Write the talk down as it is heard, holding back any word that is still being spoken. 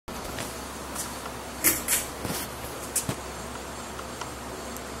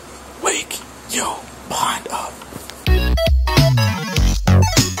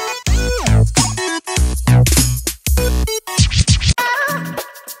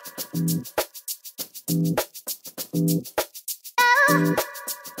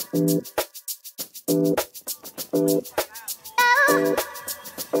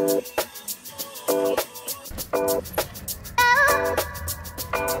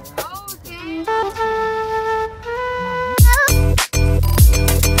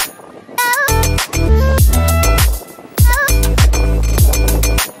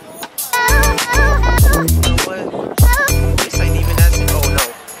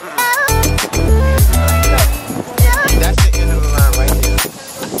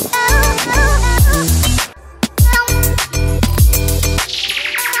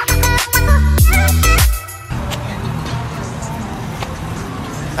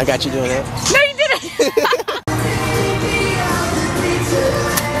I got you doing that. No, you didn't.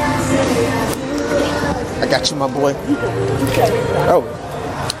 I got you, my boy. Oh,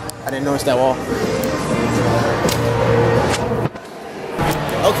 I didn't notice that wall.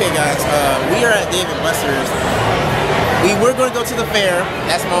 Okay, guys, we are at Dave & Buster's. We were going to go to the fair.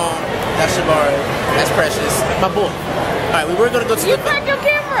 That's Mom. That's Shabari. That's Precious. My boy. All right, we were going to go to the fair. You cracked your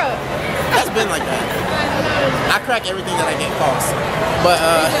camera. That's been like that. I crack everything that I get calls. But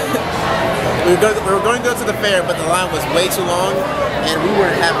we were going to go to the fair, but the line was way too long, and we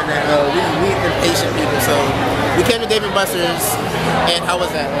weren't having that. We impatient people, so we came to Dave & Buster's, and how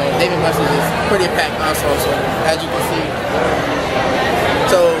was that? Dave & Buster's is pretty packed also, so as you can see.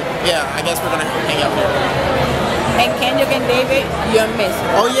 So yeah, I guess we're gonna hang out here. And Kendrick and David, you're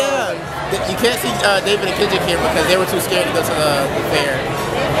missing. Oh yeah, you can't see David and Kendrick here because they were too scared to go to the fair.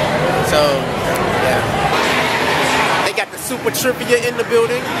 So yeah. They got the Super Trivia in the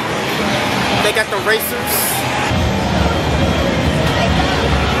building. They got the racers.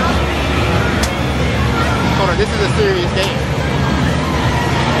 Hold on, this is a serious game.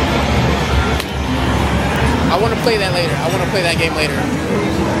 I want to play that later. I want to play that game later.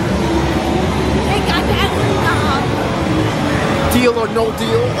 They got that. Deal or no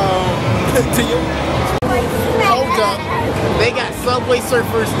deal? Deal. Hold up. They got Subway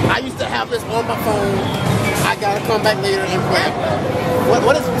Surfers. I used to have this on my phone. I gotta come back later and play.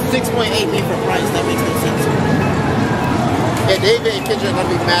 What does 6.8 mean for price? That makes no sense. Yeah, David and Kendra are gonna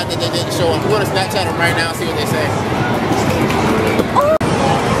be mad that they didn't show up. We're gonna Snapchat them right now and see what they say.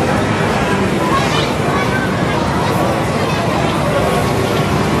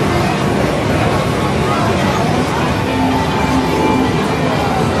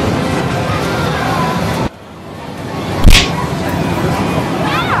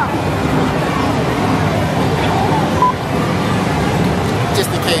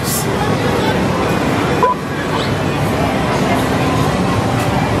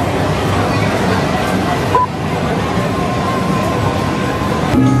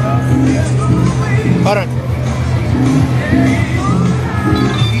 Hold on.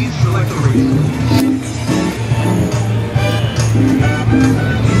 Please select the race.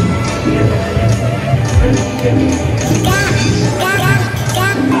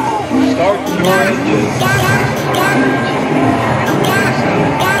 Start your engine.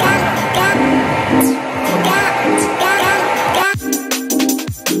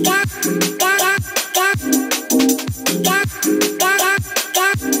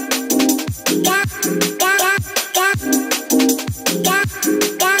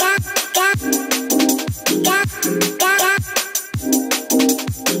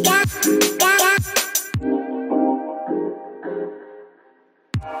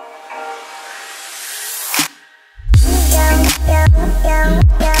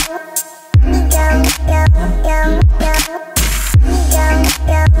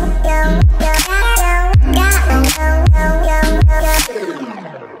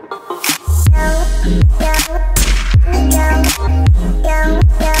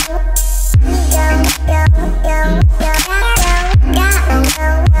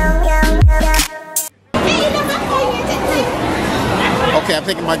 Okay, I'm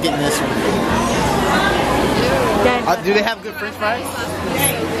thinking about getting this one. Do they have good French fries?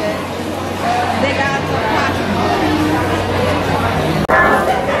 They got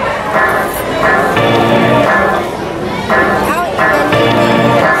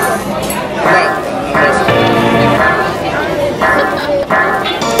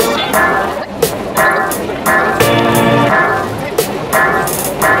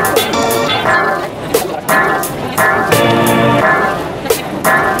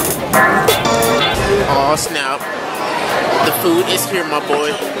Oh snap. The food is here, my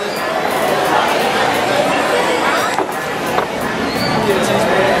boy.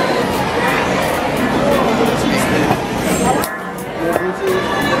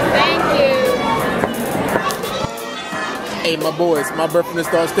 Thank you. Hey, my boys, my breath gonna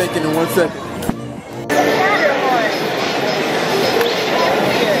start stinking in 1 second.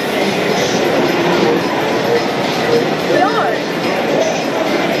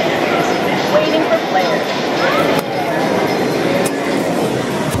 Waiting for players.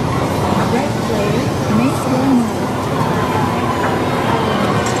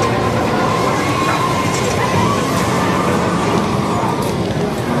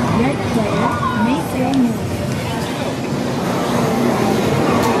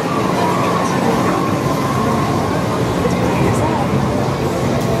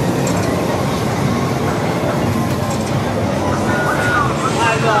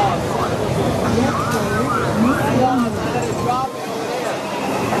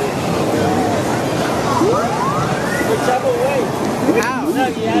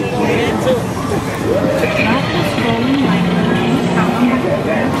 you had it over